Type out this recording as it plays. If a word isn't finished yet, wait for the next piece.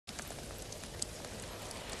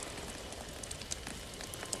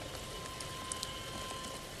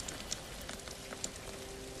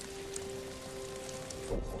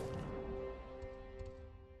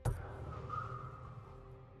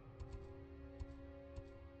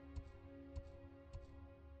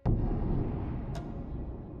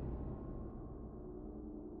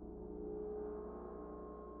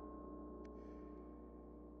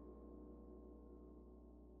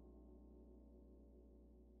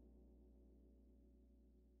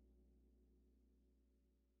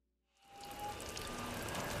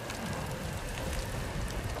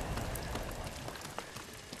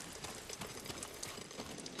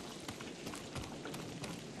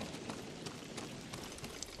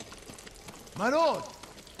My lord!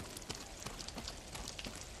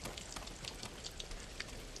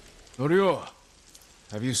 Norio,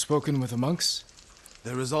 have you spoken with the monks?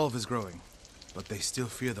 Their resolve is growing, but they still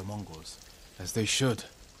fear the Mongols. As they should.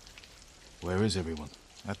 Where is everyone?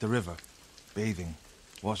 At the river, bathing,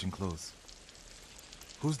 washing clothes.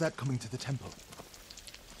 Who's that coming to the temple?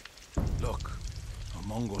 Look, a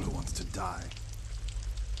Mongol who wants to die.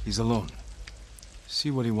 He's alone.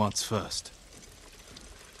 See what he wants first.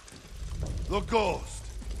 The Ghost,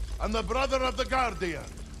 and the brother of the Guardian.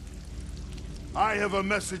 I have a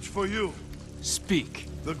message for you. Speak.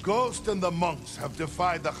 The Ghost and the monks have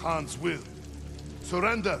defied the Khan's will.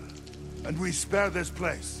 Surrender, and we spare this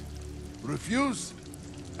place. Refuse,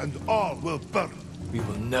 and all will burn. We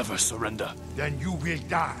will never surrender. Then you will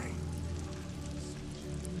die.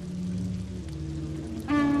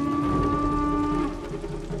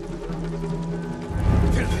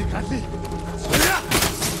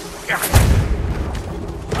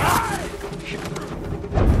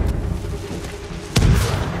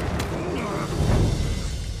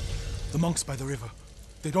 The monks by the river.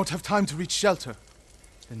 They don't have time to reach shelter.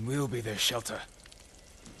 Then we'll be their shelter.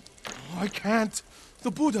 Oh, I can't.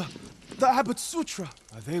 The Buddha, the Abbot's Sutra.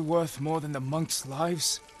 Are they worth more than the monks'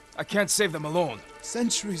 lives? I can't save them alone.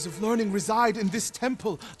 Centuries of learning reside in this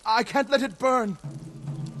temple. I can't let it burn.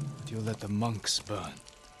 But you'll let the monks burn.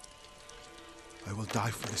 I will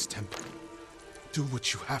die for this temple. Do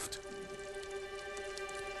what you have to.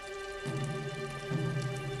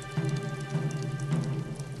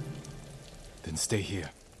 Then stay here.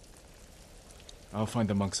 I'll find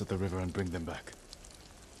the monks at the river and bring them back.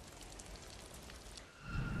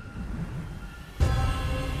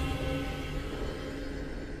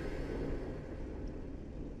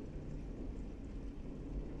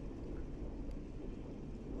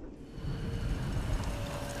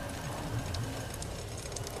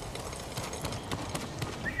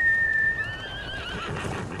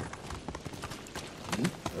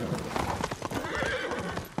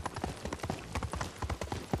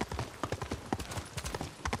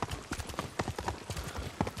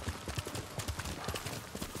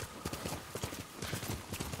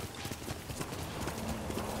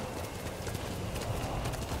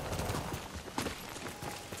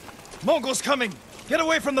 Mongols coming! Get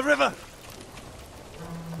away from the river!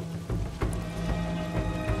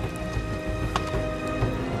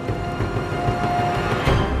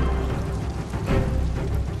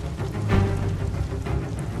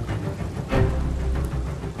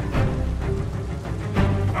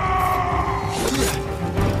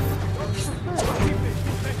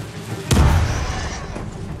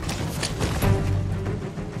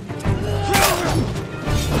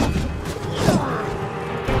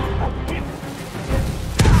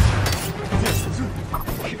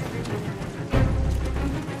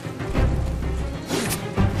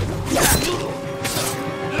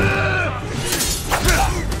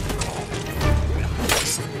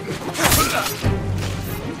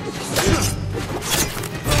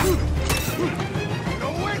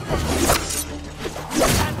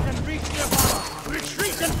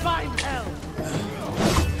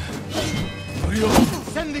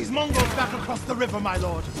 Send these Mongols back across the river, my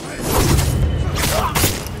lord.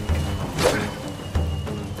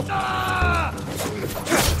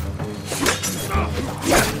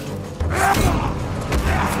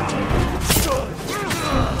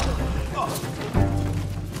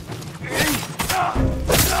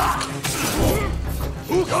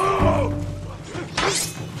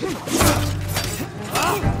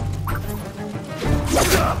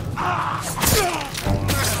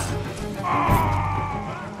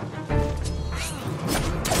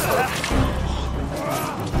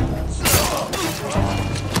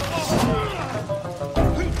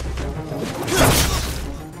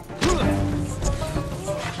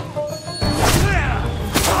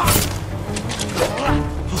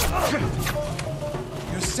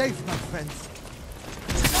 Safe, my friends.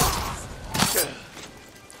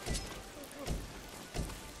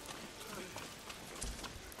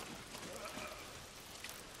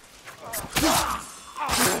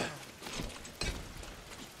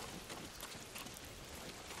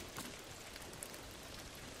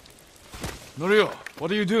 Norio, what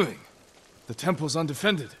are you doing? The temple's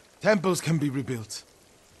undefended. Temples can be rebuilt.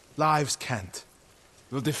 Lives can't.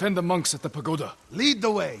 We'll defend the monks at the pagoda. Lead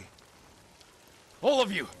the way. All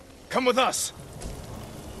of you, come with us!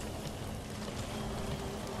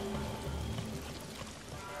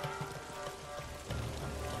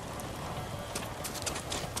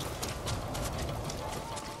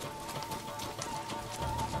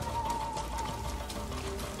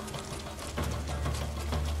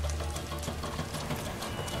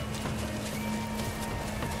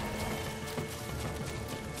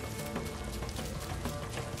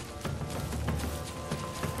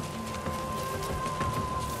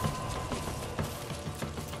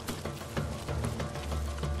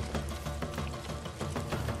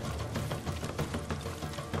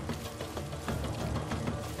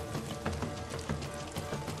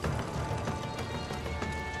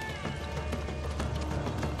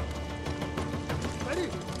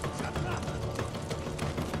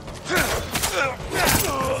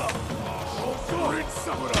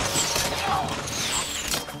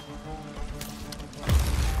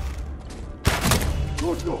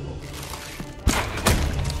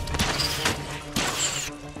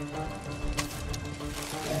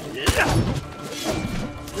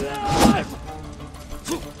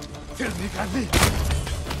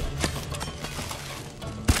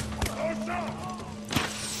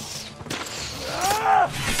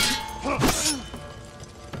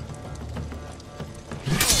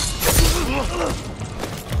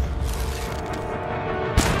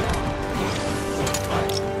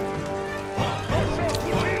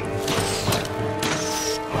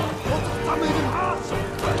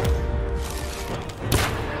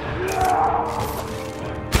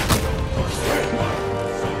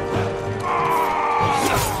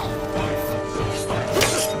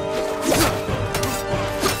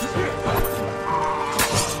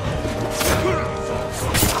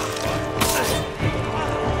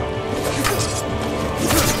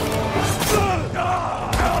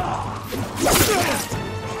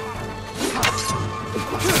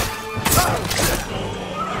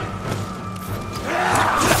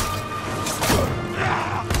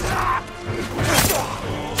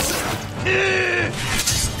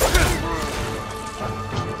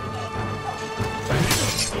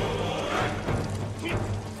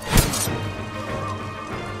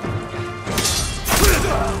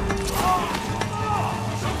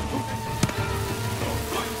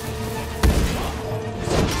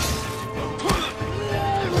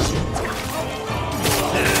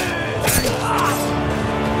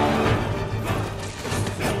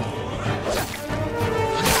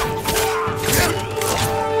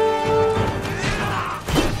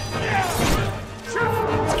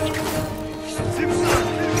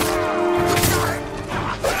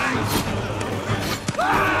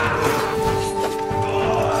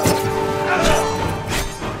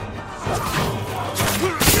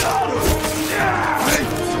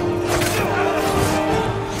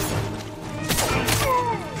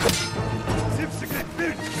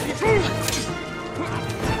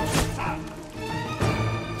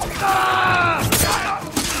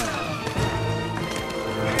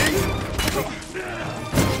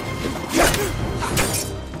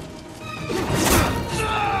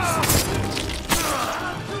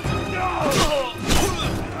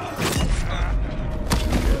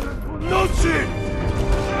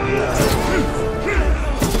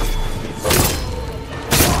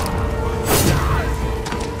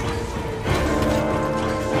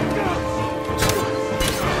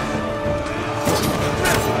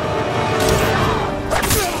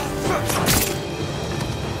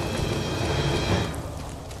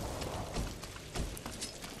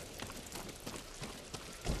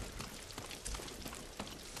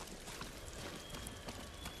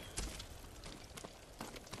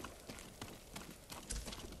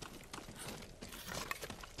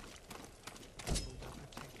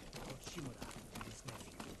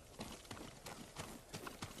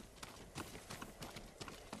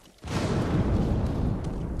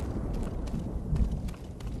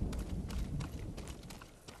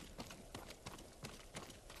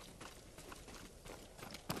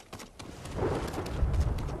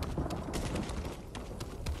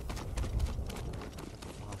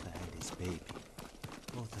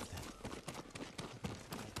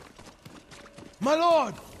 My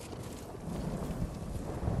lord!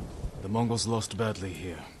 The Mongols lost badly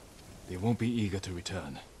here. They won't be eager to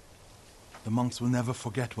return. The monks will never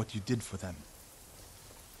forget what you did for them.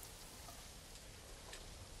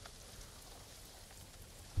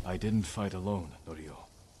 I didn't fight alone, Norio.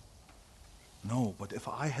 No, but if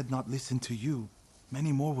I had not listened to you,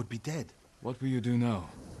 many more would be dead. What will you do now?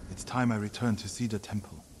 It's time I return to see the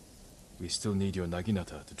temple. We still need your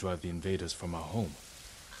Naginata to drive the invaders from our home.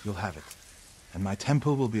 You'll have it. And my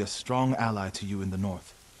temple will be a strong ally to you in the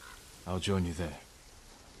north. I'll join you there.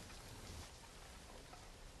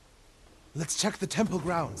 Let's check the temple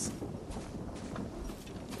grounds.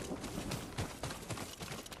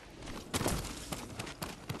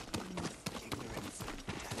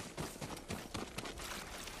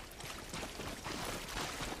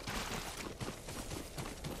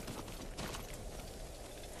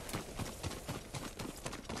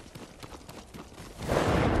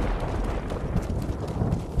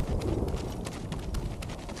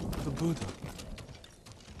 Buddha.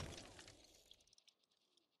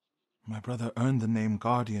 My brother earned the name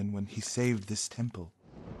Guardian when he saved this temple.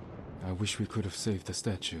 I wish we could have saved the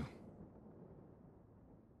statue.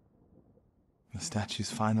 The statue's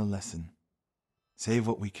final lesson. Save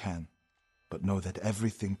what we can, but know that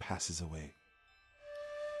everything passes away.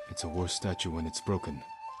 It's a worse statue when it's broken,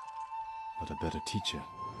 but a better teacher.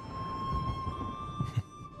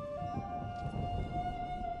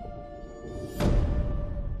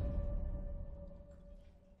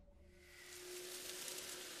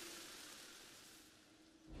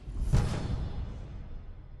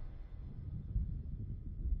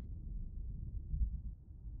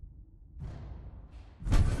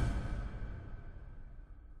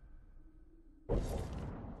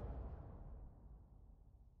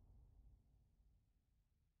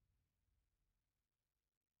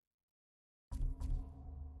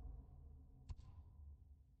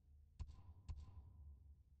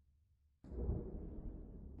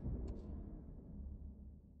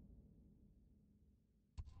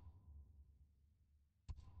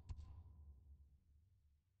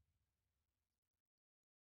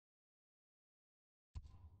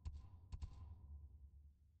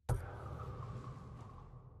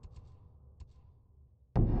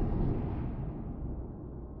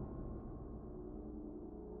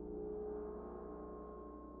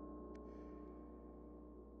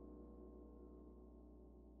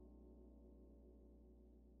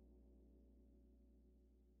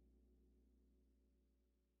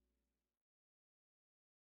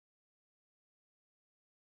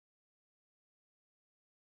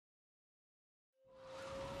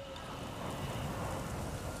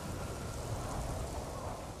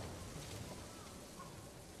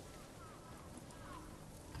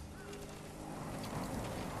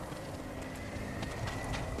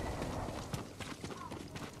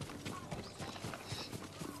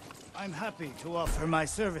 I'm happy to offer my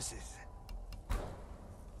services.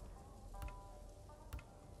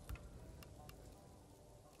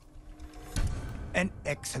 An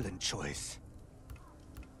excellent choice.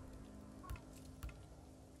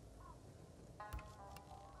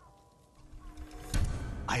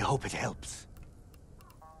 I hope it helps.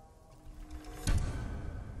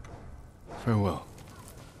 Farewell.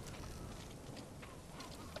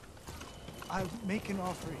 I'll make an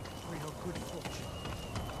offering for your good fortune.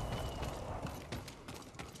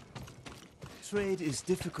 Trade is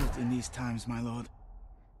difficult in these times, my lord.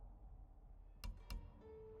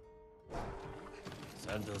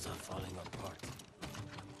 Sandals are falling apart.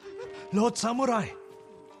 Lord Samurai,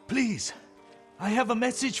 please, I have a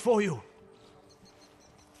message for you.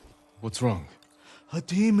 What's wrong? A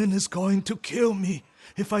demon is going to kill me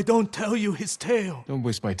if I don't tell you his tale. Don't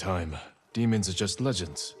waste my time. Demons are just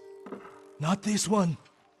legends. Not this one.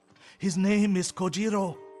 His name is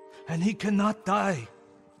Kojiro, and he cannot die.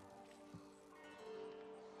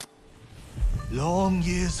 Long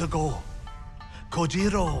years ago,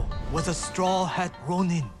 Kojiro was a Straw Hat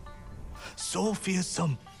Ronin. So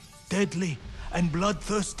fearsome, deadly, and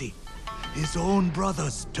bloodthirsty, his own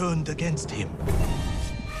brothers turned against him.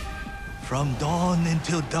 From dawn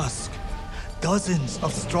until dusk, dozens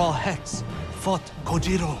of Straw Hats fought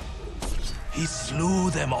Kojiro. He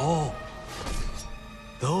slew them all.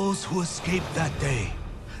 Those who escaped that day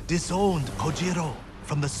disowned Kojiro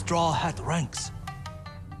from the Straw Hat ranks,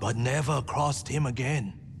 but never crossed him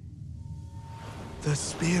again. The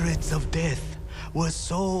spirits of death were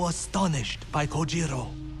so astonished by Kojiro,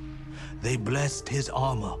 they blessed his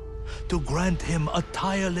armor to grant him a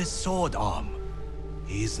tireless sword arm.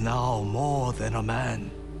 He's now more than a man.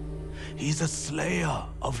 He's a slayer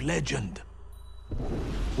of legend.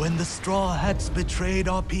 When the Straw Hats betrayed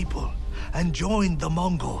our people and joined the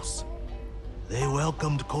Mongols, they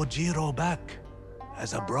welcomed Kojiro back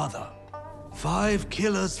as a brother. 5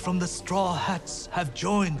 killers from the Straw Hats have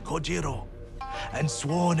joined Kojiro and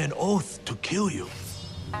sworn an oath to kill you.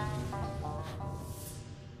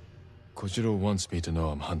 Kojiro wants me to know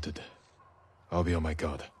I'm hunted. I'll be on my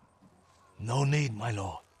guard. No need, my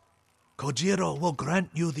lord. Kojiro will grant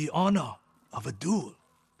you the honor of a duel.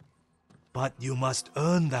 But you must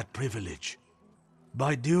earn that privilege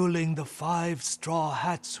by dueling the 5 Straw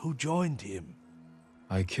Hats who joined him.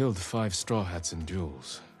 I killed 5 Straw Hats in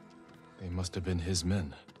duels. They must have been his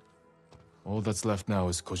men. All that's left now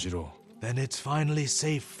is Kojiro. Then it's finally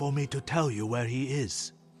safe for me to tell you where he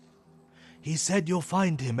is. He said you'll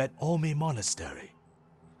find him at Omi Monastery.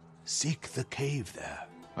 Seek the cave there.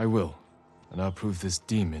 I will, and I'll prove this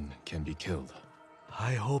demon can be killed.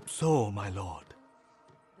 I hope so, my lord.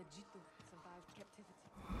 The Jitu survived captivity.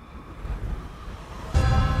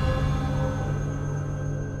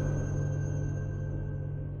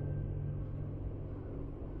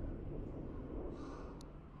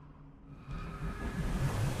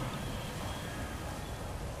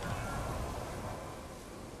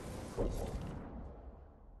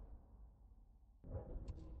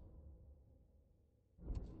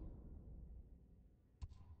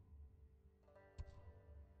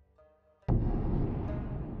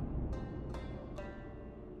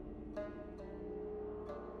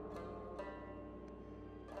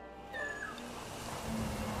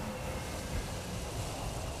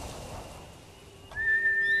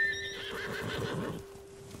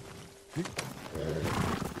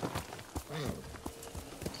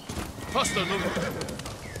 Faster, Lulu!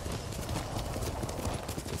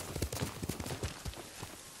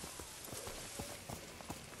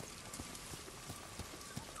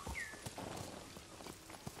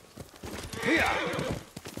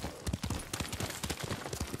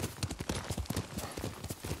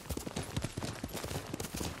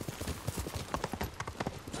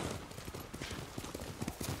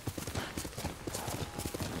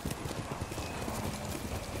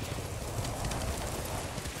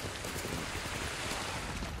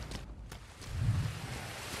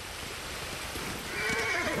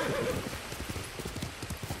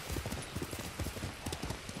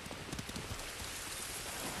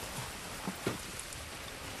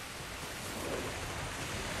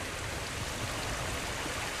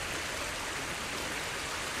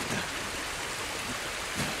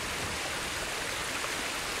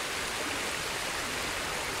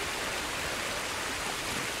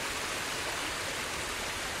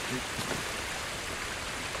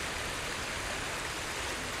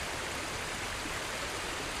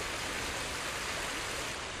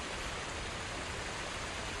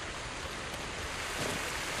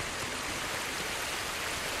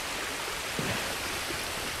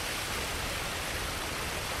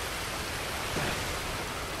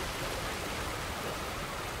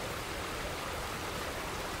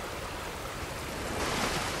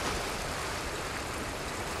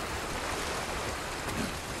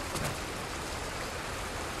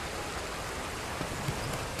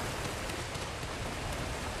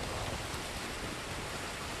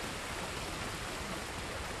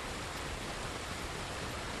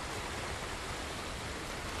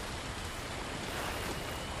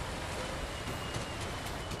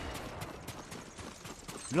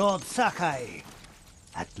 Lord Sakai,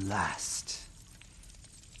 at last.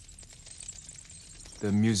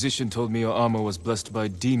 The musician told me your armor was blessed by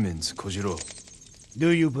demons, Kojiro. Do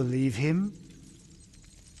you believe him?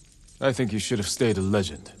 I think you should have stayed a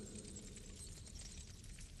legend.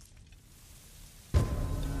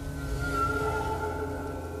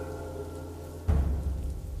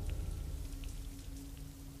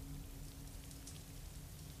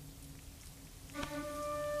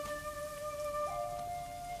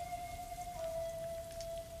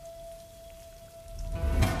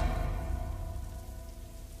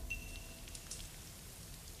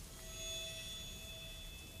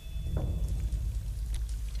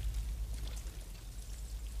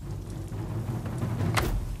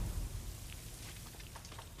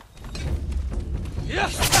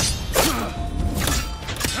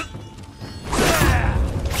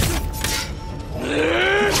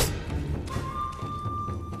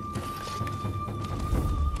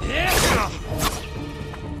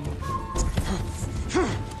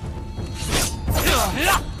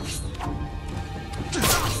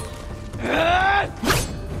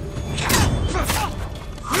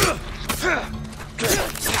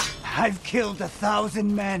 I've killed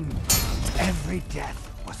 1,000 men. Every death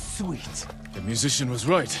was sweet. The musician was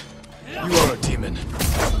right. You are a demon.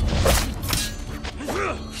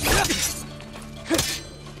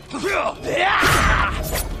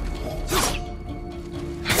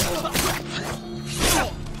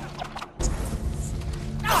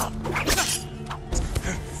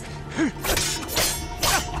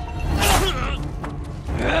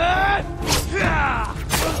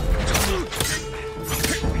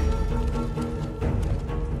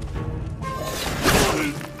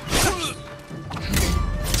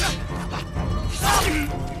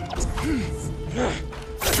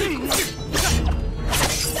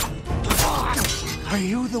 Are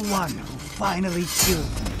you the one who finally killed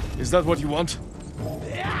me? Is that what you want?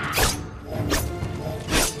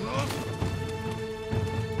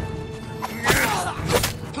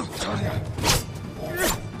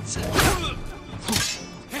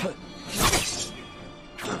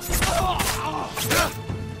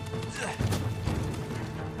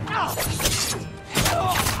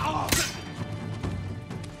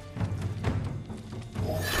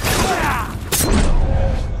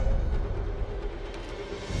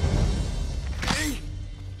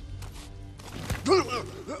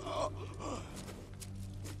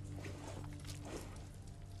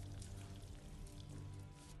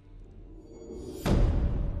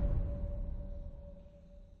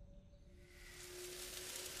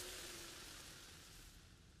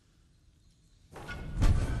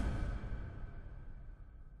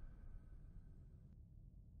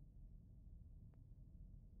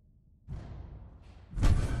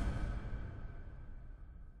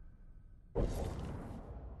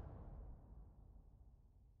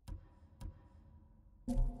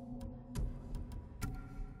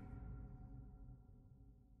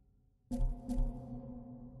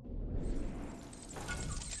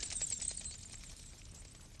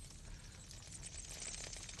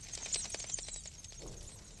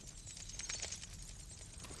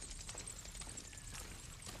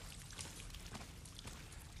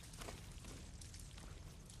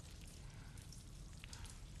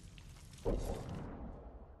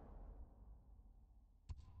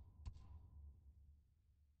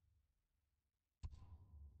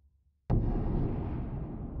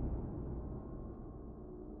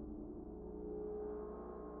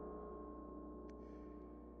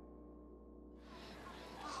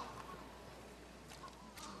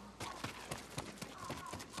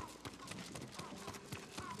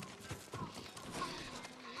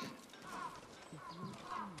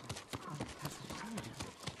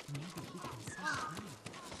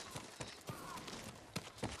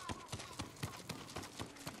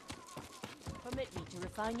 Permit me to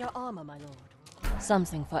refine your armor, my lord.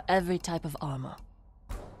 Something for every type of armor.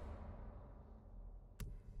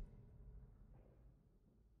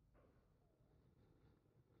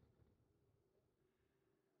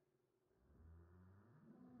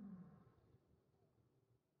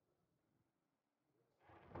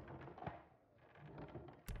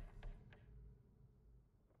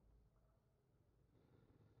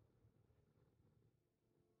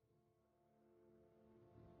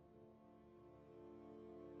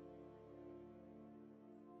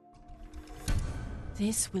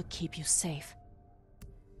 This will keep you safe.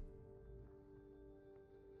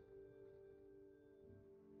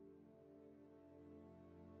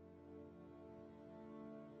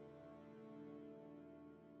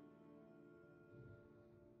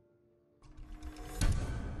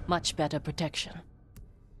 Much better protection.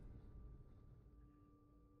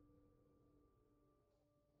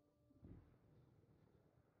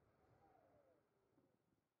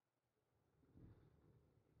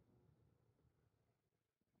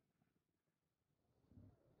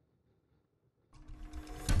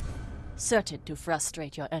 certain to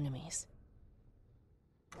frustrate your enemies.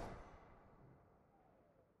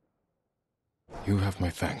 You have my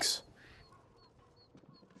thanks.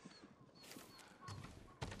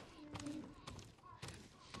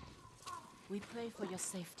 We pray for your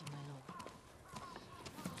safety, my lord.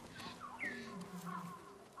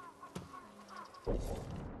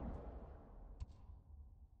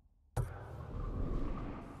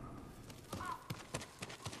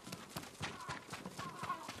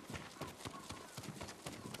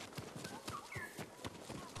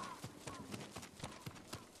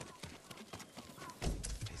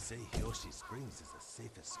 They say Hiyoshi Springs is the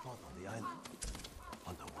safest spot on the island.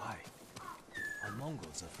 Wonder why? Are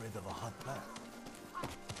Mongols afraid of a hot bath?